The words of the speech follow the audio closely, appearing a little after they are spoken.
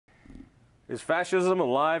Is fascism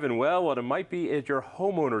alive and well? Well, it might be at your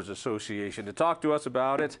homeowners association. To talk to us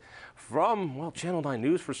about it from, well, Channel 9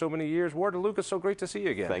 News for so many years, Ward Lucas, so great to see you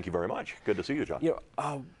again. Thank you very much. Good to see you, John. You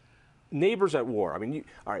know, neighbors at war. I mean,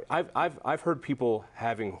 all right, I've heard people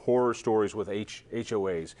having horror stories with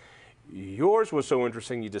HOAs. Yours was so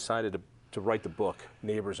interesting you decided to write the book,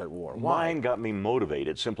 Neighbors at War. Why? Mine got me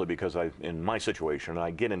motivated simply because in my situation, I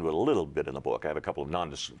get into it a little bit in the book. I have a couple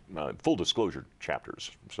of full disclosure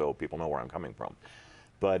chapters, so people know where I'm coming from.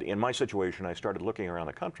 But in my situation, I started looking around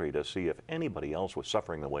the country to see if anybody else was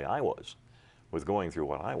suffering the way I was going through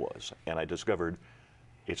what I was. And I discovered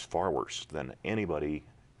it's far worse than anybody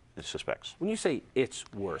suspects. When you say it's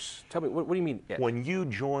worse, tell me, what do you mean it? When you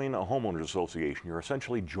join a homeowners association, you're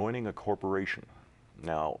essentially joining a corporation.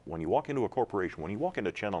 Now, when you walk into a corporation, when you walk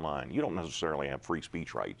into Channel 9, you don't necessarily have free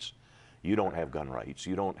speech rights. You don't have gun rights.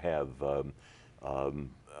 You don't have a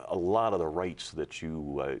lot of the rights that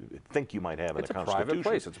you think you might have in the Constitution. It's a private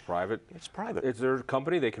place. It's private. It's private. It's their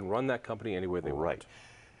company. They can run that company any way they want. Right.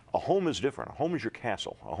 A home is different. A home is your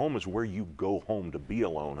castle. A home is where you go home to be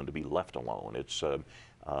alone and to be left alone. It's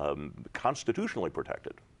constitutionally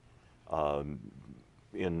protected.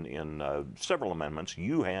 In several amendments,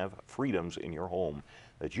 you have freedoms in your home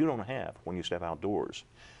that you don't have when you step outdoors.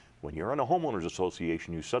 When you're in a homeowners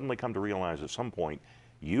association, you suddenly come to realize at some point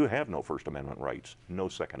you have no First Amendment rights, no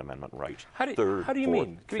Second Amendment rights. How do you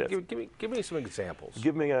mean? Give me some examples.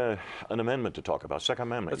 Give me an amendment to talk about. Second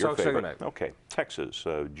Amendment. Let's talk Second Amendment. Okay. Texas,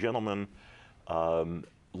 a gentleman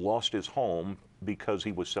lost his home because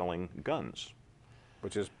he was selling guns.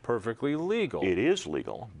 Which is perfectly legal. It is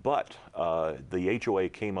legal, but the HOA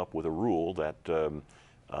came up with a rule that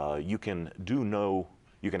you can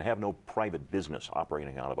have no private business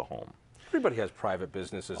operating out of a home. Everybody has private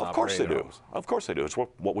businesses. Of course they do. Of course they do. It's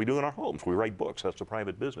what we do in our homes. We write books. That's a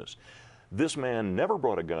private business. This man never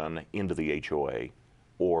brought a gun into the HOA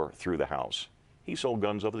or through the house. He sold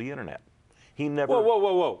guns over the internet. He never.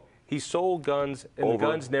 Whoa. He sold guns, and the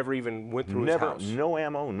guns never even went through his house. No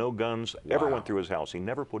ammo, no guns ever went through his house. He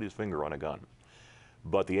never put his finger on a gun.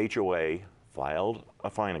 But the HOA filed a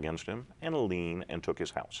fine against him and a lien and took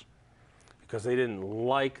his house. Because they didn't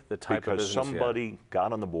like the type of business. Because somebody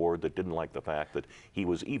got on the board that didn't like the fact that he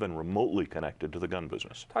was even remotely connected to the gun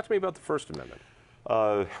business. Talk to me about the First Amendment.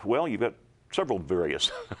 Well, you've got several various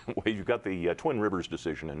ways. You've got the Twin Rivers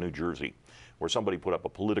decision in New Jersey, where somebody put up a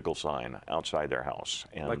political sign outside their house.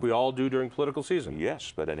 And like we all do during political season.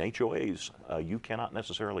 Yes, but in HOAs, you cannot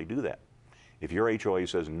necessarily do that. If your HOA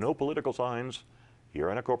says no political signs,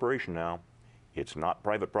 you're in a corporation now. It's not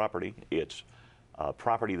private property. It's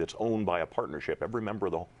property that's owned by a partnership. Every member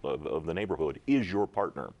of the neighborhood is your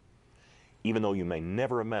partner. Even though you may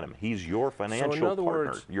never have met him, he's your financial partner.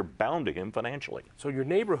 Words, you're bound to him financially. So your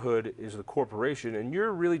neighborhood is the corporation, and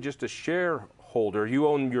you're really just a shareholder. You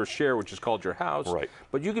own your share, which is called your house. Right.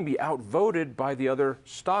 But you can be outvoted by the other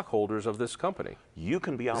stockholders of this company. You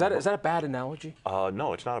can be outvoted. Is that a bad analogy?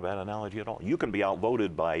 No, it's not a bad analogy at all. You can be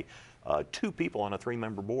outvoted by 2 people on a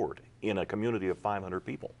 3-member board in a community of 500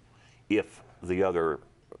 people if the other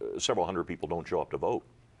several hundred people don't show up to vote.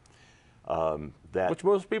 Which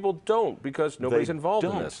most people don't, because nobody's involved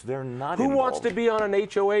in this. They're not Who involved. wants to be on an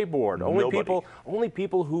HOA board? Nobody. Only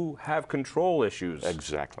people who have control issues.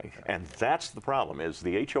 Exactly. And that's the problem, is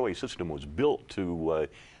the HOA system was built to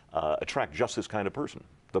attract just this kind of person,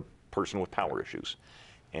 the person with power issues.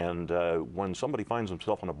 And when somebody finds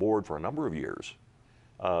himself on a board for a number of years,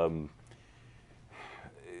 well,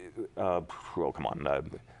 come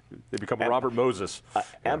on. They become Robert Moses.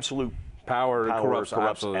 Absolute power corrupts.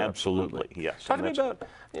 Absolutely. Yes. Talk to me about,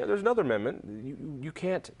 there's another amendment. You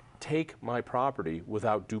can't take my property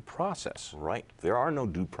without due process. Right. There are no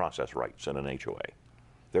due process rights in an HOA.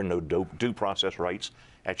 There are no due process rights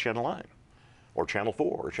at Channel 9 or Channel 4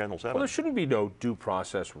 or Channel 7. Well, there shouldn't be no due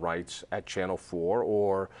process rights at Channel 4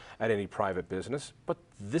 or at any private business, but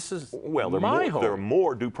this is my home. There are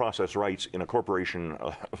more due process rights in a corporation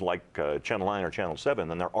like Channel 9 or Channel 7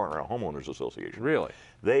 than there are in a homeowners association. Really?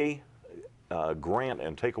 They grant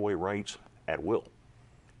and take away rights at will.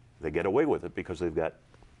 They get away with it because they've got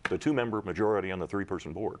the 2-member majority on the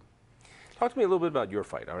 3-person board. Talk to me a little bit about your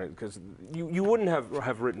fight, because you wouldn't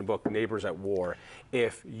have written a book, Neighbors at War,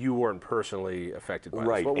 if you weren't personally affected by this.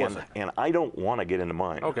 Right, What was it? And I don't want to get into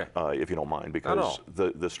mine, okay, if you don't mind, because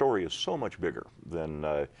the story is so much bigger than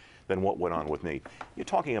what went on with me. You're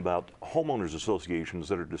talking about homeowners associations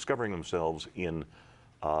that are discovering themselves in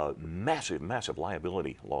massive, massive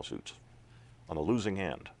liability lawsuits on the losing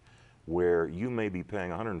end, where you may be paying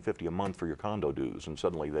 $150 a month for your condo dues, and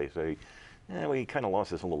suddenly they say, we kind of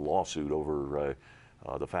lost this little lawsuit over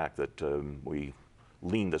the fact that we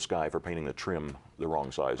leaned this guy for painting the trim the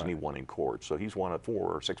wrong size, and he won in court. So he's won a $4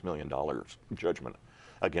 or $6 million judgment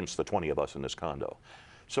against the 20 of us in this condo.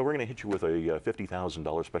 So we're going to hit you with a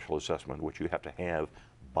 $50,000 special assessment, which you have to have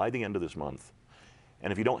by the end of this month.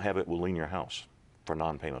 And if you don't have it, we'll lien your house for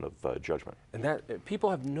non-payment of judgment. And that people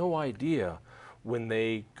have no idea when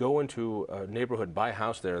they go into a neighborhood, buy a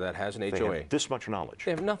house there that has an HOA. They have this much knowledge.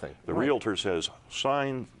 They have nothing. The realtor says,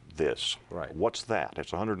 sign this. Right. What's that?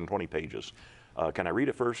 It's 120 pages. Can I read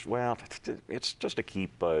it first? Well, it's just to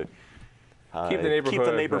keep the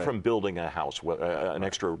neighbor from building a house, an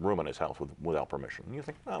extra room in his house without permission. And you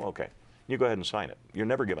think, oh, okay. You go ahead and sign it. You're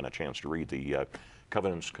never given a chance to read the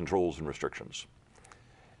covenants, controls, and restrictions.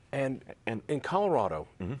 And in Colorado,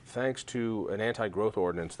 thanks to an anti-growth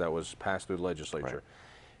ordinance that was passed through the legislature,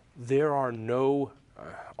 there are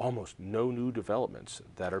almost no new developments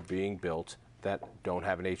that are being built that don't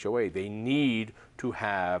have an HOA. They need to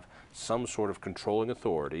have some sort of controlling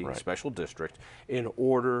authority, special district, in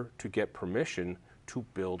order to get permission to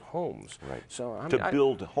build homes. Right. So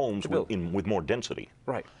build homes with more density.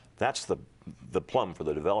 Right. That's the plum for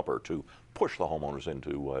the developer to push the homeowners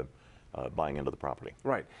into buying into the property.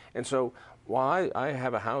 Right. And so while I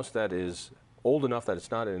have a house that is old enough that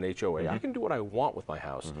it's not in an HOA, I can do what I want with my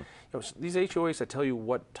house. You know, these HOAs that tell you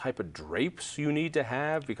what type of drapes you need to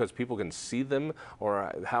have because people can see them,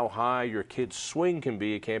 or how high your kid's swing can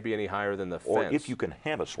be. It can't be any higher than the fence. Or if you can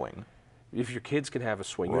have a swing. If your kids can have a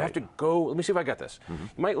swing, you have to go. Let me see if I got this. You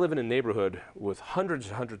might live in a neighborhood with hundreds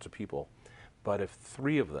and hundreds of people, but if 2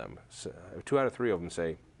 out of 3 of them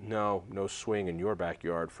say, no swing in your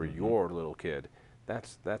backyard for your little kid,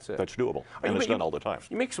 that's it. That's doable, and it's done all the time.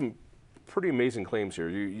 You make some pretty amazing claims here.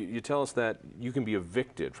 You tell us that you can be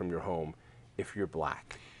evicted from your home if you're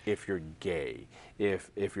black, if you're gay, if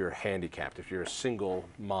you're handicapped, if you're a single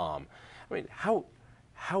mom. I mean, how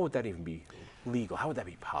would that even be legal? How would that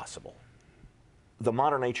be possible? The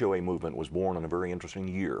modern HOA movement was born in a very interesting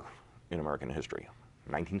year in American history,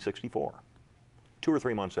 1964, 2 or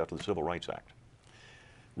 3 months after the Civil Rights Act.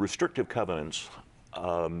 Restrictive covenants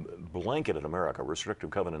blanketed America.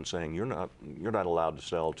 Restrictive covenants saying you're not allowed to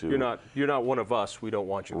sell to. You're not one of us. We don't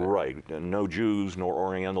want you there. Right. And no Jews, no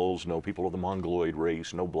Orientals, no people of the Mongoloid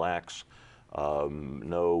race, no blacks,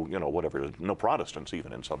 no whatever, no Protestants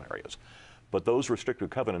even in some areas. But those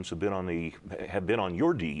restrictive covenants have been on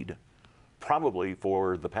your deed probably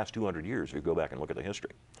for the past 200 years. If you go back and look at the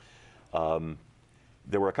history.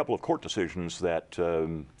 There were a couple of court decisions that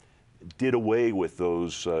did away with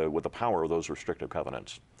those, with the power of those restrictive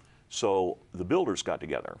covenants. So the builders got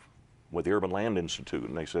together with the Urban Land Institute,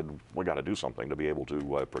 and they said, we got to do something to be able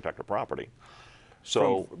to protect our property.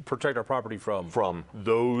 So protect our property from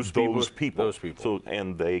those people. Those people. So,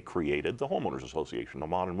 and they created the Homeowners Association, the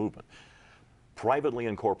modern movement, privately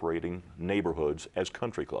incorporating neighborhoods as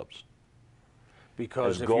country clubs.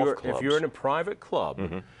 Because if you're in a private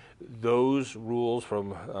club, those rules from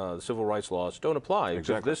the civil rights laws don't apply.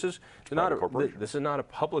 Exactly. This is not a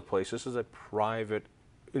public place. This is a private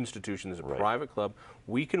institution. This is a private club.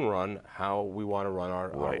 We can run how we want to run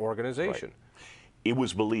our organization. Right. It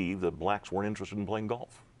was believed that blacks weren't interested in playing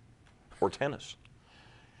golf or tennis.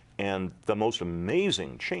 And the most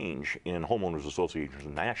amazing change in homeowners associations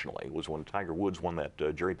nationally was when Tiger Woods won that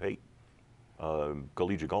Jerry Pate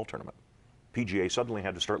collegiate golf tournament. PGA suddenly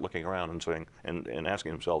had to start looking around and saying and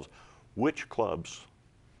asking themselves, which clubs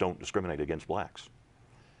don't discriminate against blacks?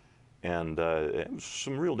 And it was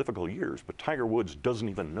some real difficult years, but Tiger Woods doesn't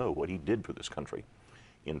even know what he did for this country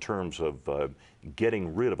in terms of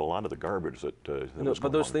getting rid of a lot of the garbage that was going on.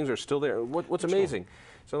 But those things are still there. What's amazing,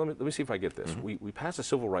 so let me see if I get this. We passed a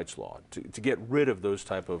civil rights law to get rid of those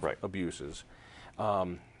type of abuses.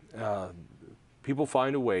 People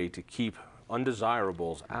find a way to keep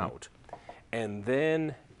undesirables out. And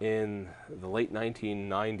then in the late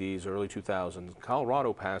 1990s, early 2000s,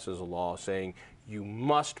 Colorado passes a law saying you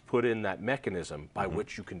must put in that mechanism by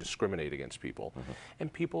which you can discriminate against people.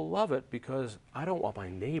 And people love it because I don't want my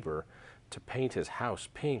neighbor to paint his house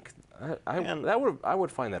pink. I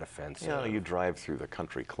would find that offensive. You know, you drive through the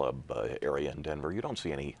country club area in Denver, you don't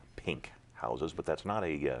see any pink houses, but that's not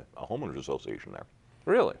a homeowners association there.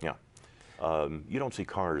 Really? Yeah. You don't see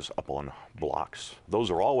cars up on blocks. Those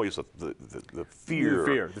are always the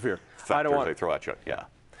fear. The fear. Factors they throw at you. Yeah.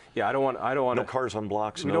 Yeah, I don't want no cars on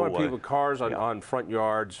blocks. We don't want people cars on front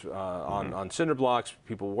yards, on cinder blocks.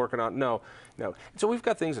 People working on no. So we've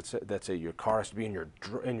got things that say your car has to be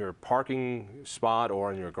in your parking spot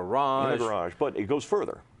or in your garage. In the garage, but it goes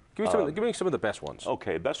further. Give me some of the best ones.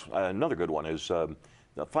 Okay, another good one is a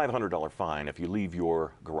 $500 fine if you leave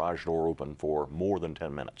your garage door open for more than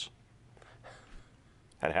 10 minutes.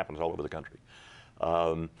 That happens all over the country.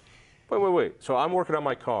 Wait. So I'm working on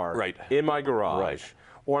my car Right. in my garage, Right.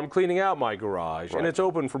 or I'm cleaning out my garage, Right. and it's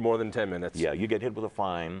open for more than 10 minutes. Yeah, you get hit with a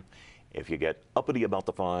fine. If you get uppity about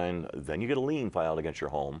the fine, then you get a lien filed against your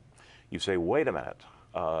home. You say, wait a minute,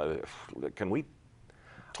 can we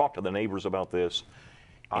talk to the neighbors about this?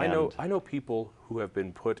 I know people who have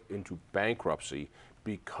been put into bankruptcy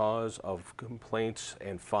because of complaints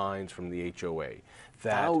and fines from the HOA.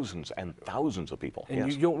 Thousands and thousands of people. And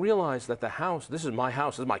yes. you don't realize that the house, this is my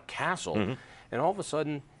house, this is my castle, and all of a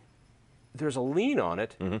sudden there's a lien on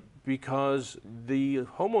it because the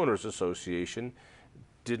homeowners association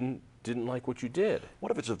didn't like what you did.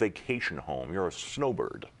 What if it's a vacation home? You're a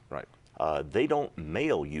snowbird. Right. They don't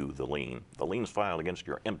mail you the lien. The lien's filed against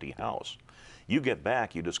your empty house. You get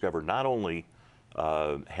back, you discover not only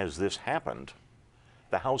has this happened,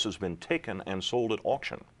 the house has been taken and sold at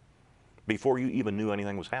auction before you even knew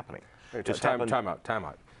anything was happening. Time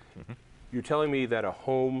out. You're telling me that a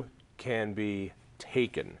home can be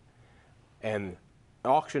taken and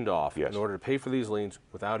auctioned off Yes. in order to pay for these liens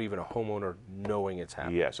without even a homeowner knowing it's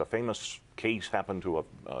happening? Yes, a famous case happened to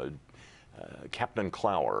Captain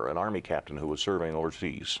Clower, an Army captain who was serving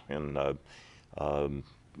overseas in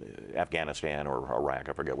Afghanistan or Iraq,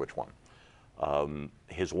 I forget which one.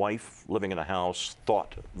 His wife, living in a house,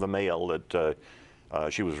 thought the mail that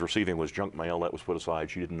she was receiving was junk mail that was put aside.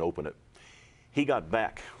 She didn't open it. He got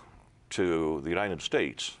back to the United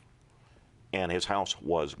States, and his house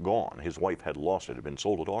was gone. His wife had lost it. It had been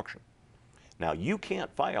sold at auction. Now, you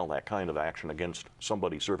can't file that kind of action against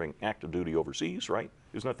somebody serving active duty overseas, right?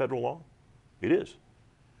 Isn't that federal law? It is.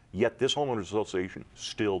 Yet this homeowners association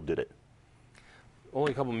still did it.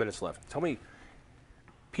 Only a couple minutes left. Tell me,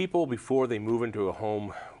 people before they move into a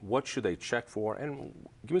home, what should they check for? And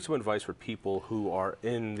give me some advice for people who are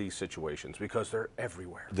in these situations, because they're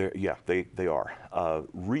everywhere. They are.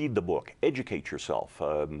 Read the book. Educate yourself.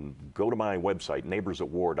 Go to my website,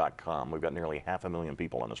 neighborsatwar.com. We've got nearly 500,000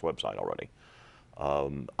 people on this website already.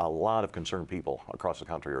 A lot of concerned people across the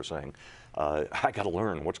country are saying, I got to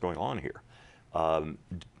learn what's going on here.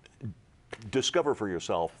 Discover for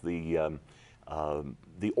yourself the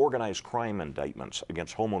organized crime indictments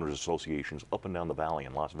against homeowners associations up and down the valley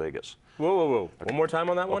in Las Vegas. Whoa. Okay. One more time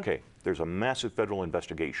on that one? Okay. There's a massive federal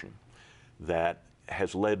investigation that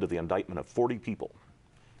has led to the indictment of 40 people,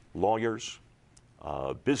 lawyers,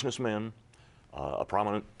 businessmen, a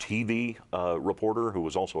prominent TV reporter who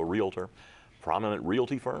was also a realtor, prominent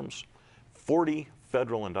realty firms, 40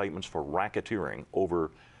 federal indictments for racketeering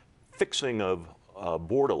over fixing of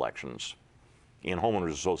board elections in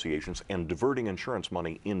homeowners associations and diverting insurance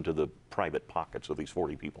money into the private pockets of these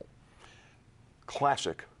 40 people.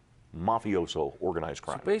 Classic mafioso organized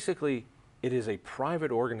crime. So basically, it is a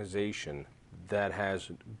private organization that has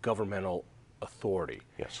governmental authority.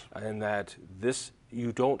 Yes. And that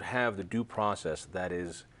you don't have the due process that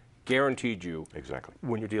is guaranteed you Exactly.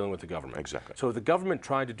 when you're dealing with the government. Exactly. So if the government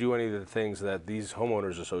tried to do any of the things that these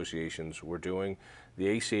homeowners associations were doing, the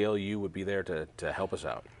ACLU would be there to help us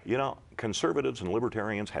out. You know, conservatives and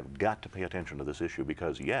libertarians have got to pay attention to this issue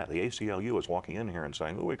because, yeah, the ACLU is walking in here and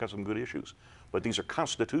saying, oh, we've got some good issues. But these are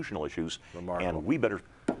constitutional issues, Remarkable. and we better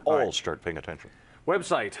all start paying attention.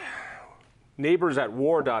 Website,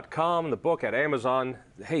 neighborsatwar.com, the book at Amazon.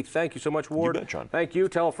 Hey, thank you so much, Ward. You bet, John. Thank you.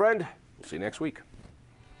 Tell a friend. We'll see you next week.